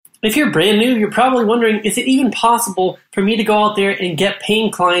If you're brand new, you're probably wondering, is it even possible for me to go out there and get paying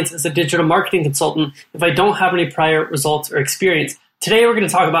clients as a digital marketing consultant if I don't have any prior results or experience? Today, we're going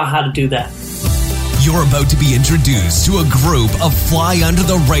to talk about how to do that. You're about to be introduced to a group of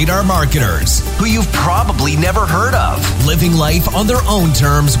fly-under-the-radar marketers who you've probably never heard of, living life on their own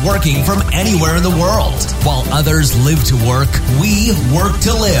terms, working from anywhere in the world. While others live to work, we work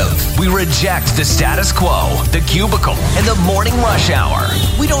to live. We reject the status quo, the cubicle, and the morning rush hour.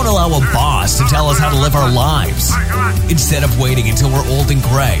 We don't allow a boss to tell us how to live our lives. Instead of waiting until we're old and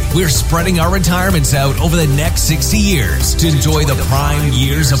gray, we're spreading our retirements out over the next 60 years to enjoy the prime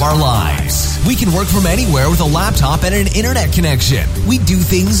years of our lives. We can work from anywhere with a laptop and an internet connection. We do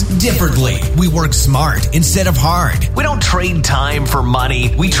things differently. We work smart instead of hard. We don't trade time for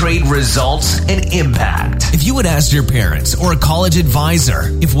money. We trade results and impact. If you would ask your parents or a college advisor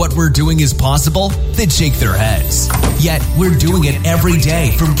if what we're doing is possible, they'd shake their heads. Yet, we're doing it every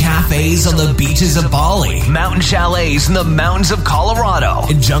day, from cafes on the beaches of Bali, mountain chalets in the mountains of Colorado,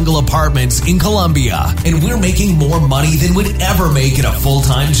 and jungle apartments in Colombia. And we're making more money than we'd ever make in a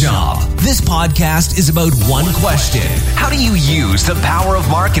full-time job. This podcast is about one question. How do you use the power of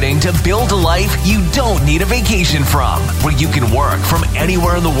marketing to build a life you don't need a vacation from, where you can work from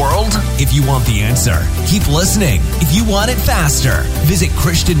anywhere in the world? If you want the answer, keep listening. If you want it faster, visit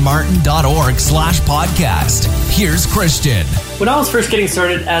christianmartin.org/podcast. Here's Christian. When I was first getting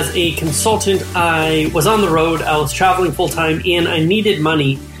started as a consultant, I was on the road, I was traveling full-time, and I needed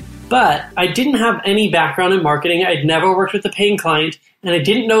money. But I didn't have any background in marketing. I'd never worked with a paying client, and I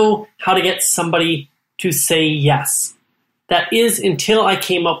didn't know how to get somebody to say yes. That is until I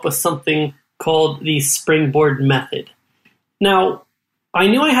came up with something called the Springboard method. Now, I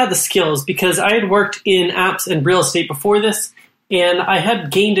knew I had the skills because I had worked in apps and real estate before this, and I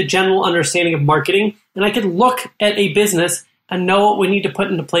had gained a general understanding of marketing, and I could look at a business and know what we need to put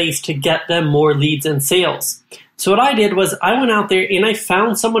into place to get them more leads and sales. So what I did was I went out there and I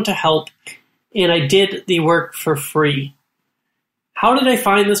found someone to help, and I did the work for free. How did I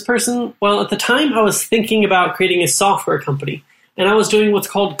find this person? Well, at the time I was thinking about creating a software company, and I was doing what's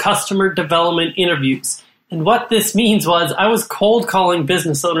called customer development interviews. And what this means was I was cold calling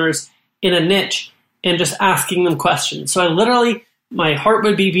business owners in a niche and just asking them questions. So I literally, my heart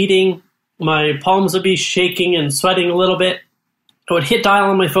would be beating, my palms would be shaking and sweating a little bit. I would hit dial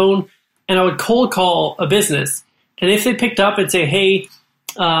on my phone and I would cold call a business. And if they picked up and say, hey,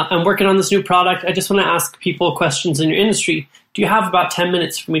 I'm working on this new product, I just want to ask people questions in your industry. Do you have about 10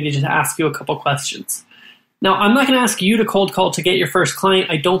 minutes for me to just ask you a couple questions? Now, I'm not going to ask you to cold call to get your first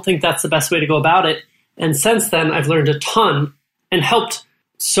client. I don't think that's the best way to go about it. And since then, I've learned a ton and helped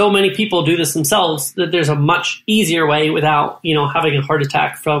so many people do this themselves that there's a much easier way without, having a heart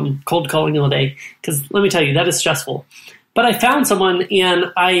attack from cold calling all day. Because let me tell you, that is stressful. But I found someone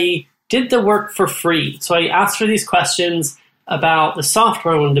and I did the work for free. So I asked her these questions about the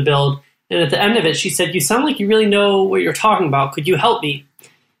software I wanted to build. And at the end of it, she said, you sound like you really know what you're talking about. Could you help me?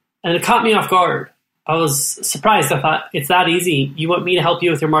 And it caught me off guard. I was surprised. I thought, it's that easy. You want me to help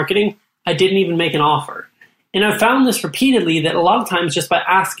you with your marketing? I didn't even make an offer. And I've found this repeatedly, that a lot of times just by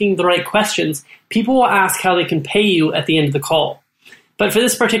asking the right questions, people will ask how they can pay you at the end of the call. But for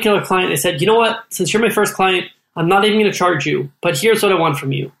this particular client, I said, you know what? Since you're my first client, I'm not even going to charge you. But here's what I want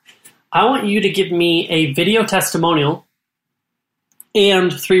from you. I want you to give me a video testimonial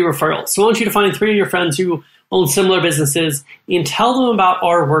and 3 referrals. So I want you to find 3 of your friends who own similar businesses and tell them about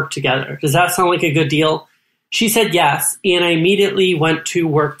our work together. Does that sound like a good deal? She said yes, and I immediately went to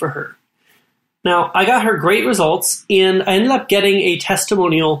work for her. Now, I got her great results, and I ended up getting a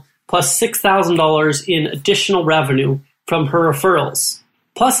testimonial plus $6,000 in additional revenue from her referrals.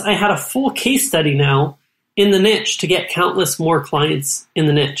 Plus, I had a full case study now in the niche to get countless more clients in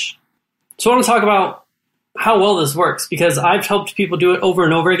the niche. So I want to talk about how well this works, because I've helped people do it over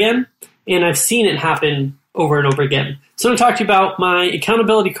and over again, and I've seen it happen over and over again. So I'm going to talk to you about my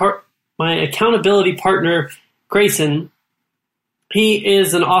accountability partner, Grayson. He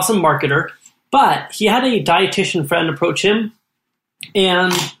is an awesome marketer, but he had a dietitian friend approach him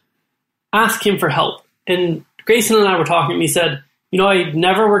and ask him for help. And Grayson and I were talking, and he said, I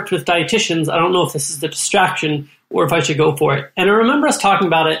never worked with dietitians. I don't know if this is the distraction or if I should go for it. And I remember us talking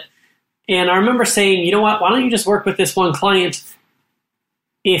about it. And I remember saying, you know what, why don't you just work with this one client?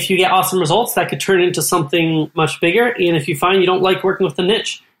 If you get awesome results, that could turn into something much bigger. And if you find you don't like working with the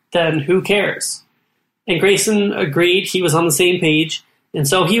niche, then who cares? And Grayson agreed. He was on the same page. And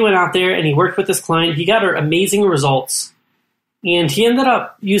so he went out there and he worked with this client. He got her amazing results. And he ended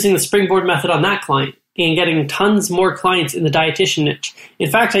up using the Springboard method on that client and getting tons more clients in the dietitian niche. In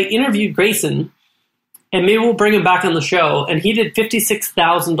fact, I interviewed Grayson and maybe we'll bring him back on the show. And he did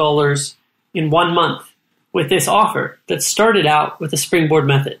 $56,000 in 1 month with this offer that started out with the Springboard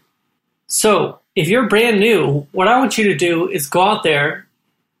method. So if you're brand new, what I want you to do is go out there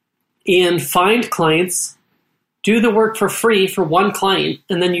and find clients, do the work for free for one client,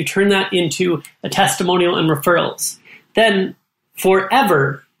 and then you turn that into a testimonial and referrals. Then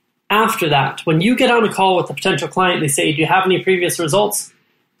forever after that, when you get on a call with a potential client, they say, do you have any previous results?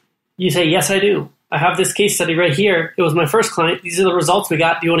 You say, yes, I do. I have this case study right here. It was my first client. These are the results we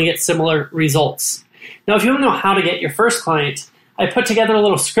got. Do you want to get similar results? Now, if you want to know how to get your first client, I put together a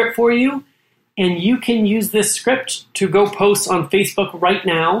little script for you, and you can use this script to go post on Facebook right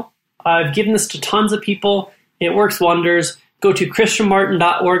now. I've given this to tons of people. It works wonders. Go to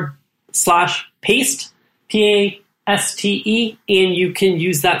christianmartin.org/paste, P-A-S-T-E, and you can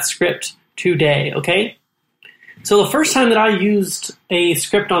use that script today, okay? So the first time that I used a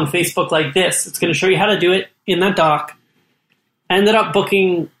script on Facebook like this, it's going to show you how to do it in that doc. I ended up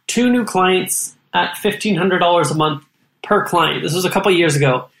booking 2 new clients at $1,500 a month per client. This was a couple years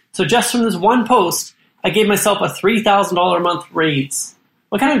ago. So just from this one post, I gave myself a $3,000 a month raise.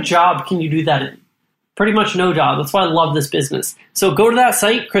 What kind of job can you do that in? Pretty much no job. That's why I love this business. So go to that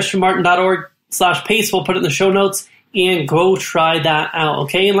site, christianmartin.org/paste. We'll put it in the show notes and go try that out,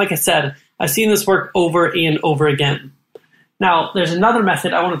 okay? And like I said, I've seen this work over and over again. Now, there's another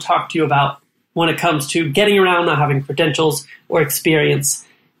method I want to talk to you about when it comes to getting around not having credentials or experience.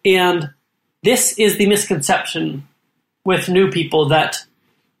 And this is the misconception with new people that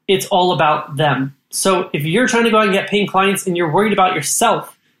it's all about them. So if you're trying to go out and get paying clients and you're worried about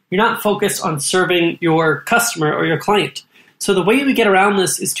yourself, you're not focused on serving your customer or your client. So the way we get around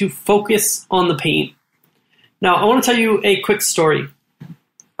this is to focus on the pain. Now, I want to tell you a quick story.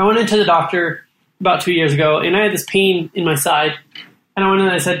 I went into the doctor about 2 years ago, and I had this pain in my side. And I went in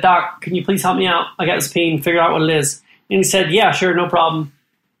and I said, Doc, can you please help me out? I got this pain, figure out what it is. And he said, yeah, sure, no problem.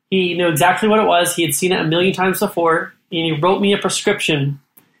 He knew exactly what it was. He had seen it a million times before, and he wrote me a prescription.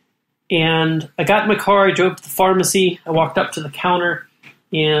 And I got in my car, I drove to the pharmacy, I walked up to the counter,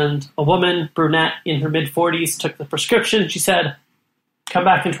 and a woman, brunette in her mid-40s, took the prescription. She said, come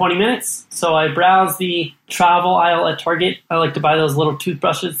back in 20 minutes. So I browsed the travel aisle at Target. I like to buy those little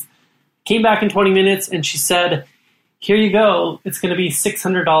toothbrushes. Came back in 20 minutes, and she said, here you go, it's going to be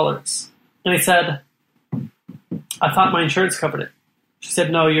 $600. And I said, I thought my insurance covered it. She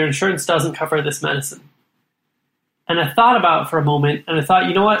said, no, your insurance doesn't cover this medicine. And I thought about it for a moment, and I thought,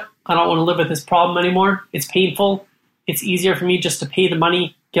 you know what? I don't want to live with this problem anymore. It's painful. It's easier for me just to pay the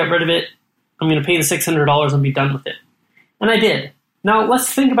money, get rid of it. I'm going to pay the $600 and be done with it. And I did. Now,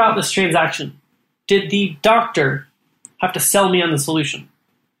 let's think about this transaction. Did the doctor have to sell me on the solution?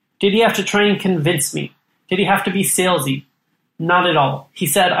 Did he have to try and convince me? Did he have to be salesy? Not at all. He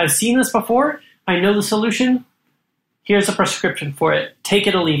said, I've seen this before. I know the solution. Here's a prescription for it. Take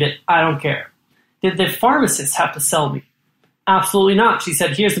it or leave it. I don't care. Did the pharmacist have to sell me? Absolutely not. She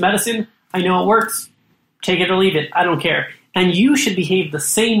said, here's the medicine. I know it works. Take it or leave it. I don't care. And you should behave the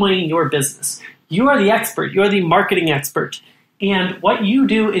same way in your business. You are the expert. You are the marketing expert. And what you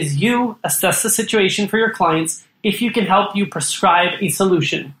do is you assess the situation for your clients. If you can help, you prescribe a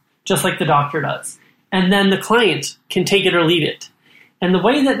solution, just like the doctor does. And then the client can take it or leave it. And the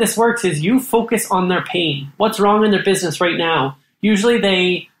way that this works is you focus on their pain. What's wrong in their business right now? Usually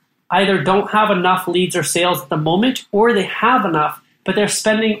they either don't have enough leads or sales at the moment, or they have enough, but they're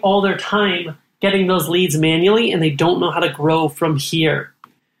spending all their time getting those leads manually, and they don't know how to grow from here.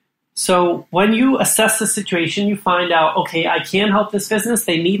 So when you assess the situation, you find out, okay, I can help this business.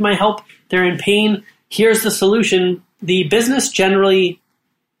 They need my help. They're in pain. Here's the solution. The business generally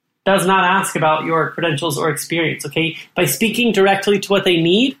does not ask about your credentials or experience, okay? By speaking directly to what they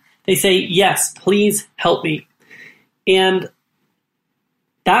need, they say, yes, please help me. And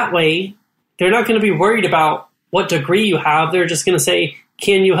that way, they're not going to be worried about what degree you have. They're just going to say,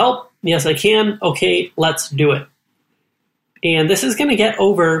 can you help? Yes, I can. Okay, let's do it. And this is going to get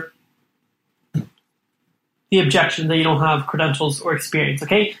over the objection that you don't have credentials or experience,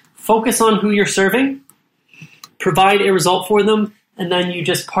 okay? Focus on who you're serving, provide a result for them, and then you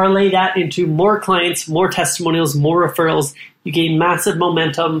just parlay that into more clients, more testimonials, more referrals. You gain massive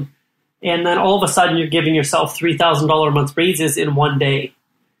momentum, and then all of a sudden you're giving yourself $3,000 a month raises in one day.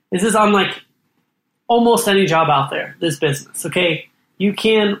 This is unlike almost any job out there, this business, okay? You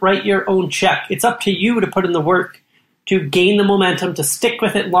can write your own check. It's up to you to put in the work to gain the momentum, to stick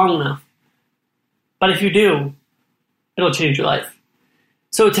with it long enough. But if you do, it'll change your life.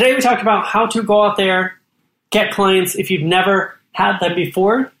 So today we talked about how to go out there, get clients. If you've never had them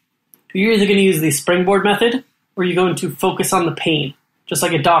before, you're either going to use the Springboard method or you're going to focus on the pain, just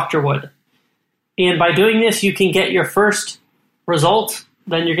like a doctor would. And by doing this, you can get your first result.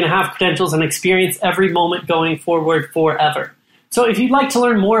 Then you're going to have credentials and experience every moment going forward forever. So if you'd like to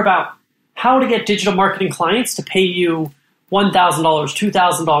learn more about how to get digital marketing clients to pay you $1,000,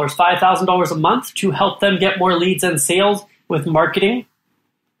 $2,000, $5,000 a month to help them get more leads and sales with marketing,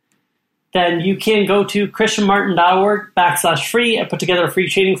 then you can go to christianmartin.org/free. I put together a free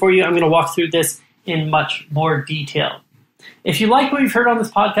training for you. I'm going to walk through this in much more detail. If you like what you've heard on this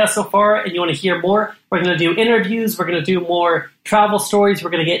podcast so far and you want to hear more, we're going to do interviews, we're going to do more travel stories, we're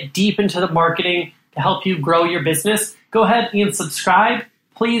going to get deep into the marketing to help you grow your business. Go ahead and subscribe.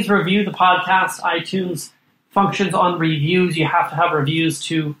 Please review the podcast. iTunes functions on reviews. You have to have reviews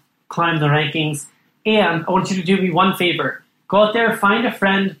to climb the rankings. And I want you to do me one favor. Go out there, find a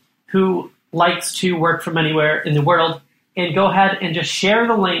friend who likes to work from anywhere in the world, and go ahead and just share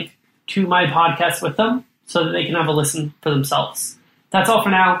the link to my podcast with them so that they can have a listen for themselves. That's all for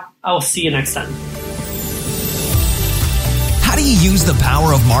now. I will see you next time. How do you use the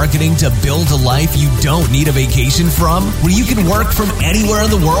power of marketing to build a life you don't need a vacation from, where you can work from anywhere in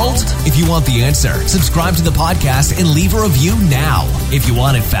the world? If you want the answer, subscribe to the podcast and leave a review now. If you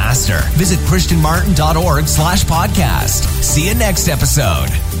want it faster, visit christianmartin.org/podcast. See you next episode.